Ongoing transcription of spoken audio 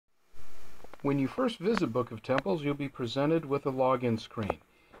When you first visit Book of Temples, you'll be presented with a login screen.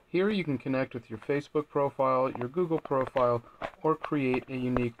 Here you can connect with your Facebook profile, your Google profile, or create a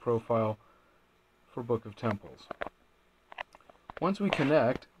unique profile for Book of Temples. Once we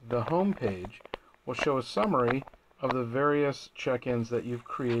connect, the home page will show a summary of the various check-ins that you've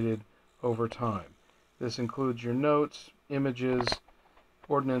created over time. This includes your notes, images,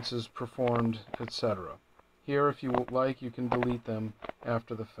 ordinances performed, etc. Here, if you like, you can delete them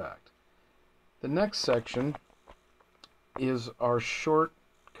after the fact. The next section is our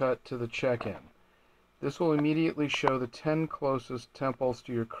shortcut to the check-in. This will immediately show the 10 closest temples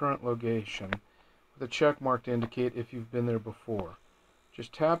to your current location with a check mark to indicate if you've been there before.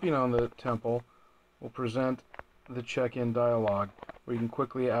 Just tapping on the temple will present the check-in dialog where you can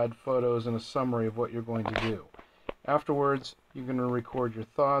quickly add photos and a summary of what you're going to do. Afterwards, you're going to record your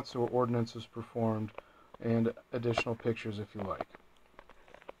thoughts or ordinances performed and additional pictures if you like.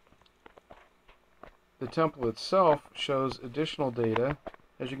 The temple itself shows additional data.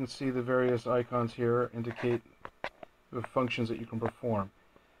 As you can see, the various icons here indicate the functions that you can perform.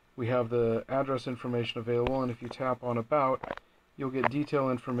 We have the address information available, and if you tap on About, you'll get detailed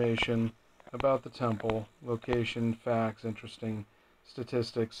information about the temple, location, facts, interesting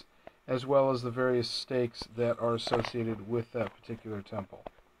statistics, as well as the various stakes that are associated with that particular temple.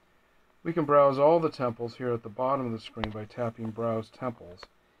 We can browse all the temples here at the bottom of the screen by tapping Browse Temples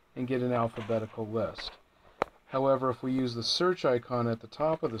and get an alphabetical list. However, if we use the search icon at the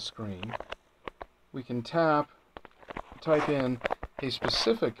top of the screen, we can type in a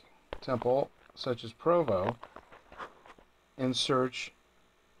specific temple, such as Provo, and search,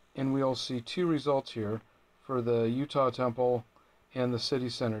 and we'll see two results here for the Utah Temple and the City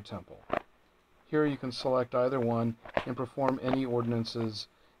Center Temple. Here you can select either one and perform any ordinances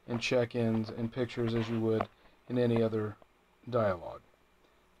and check-ins and pictures as you would in any other dialog.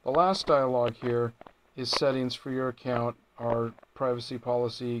 The last dialog here is settings for your account, our privacy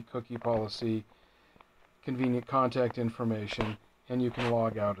policy, cookie policy, convenient contact information, and you can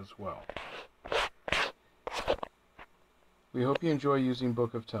log out as well. We hope you enjoy using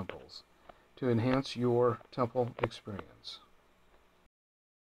Book of Temples to enhance your temple experience.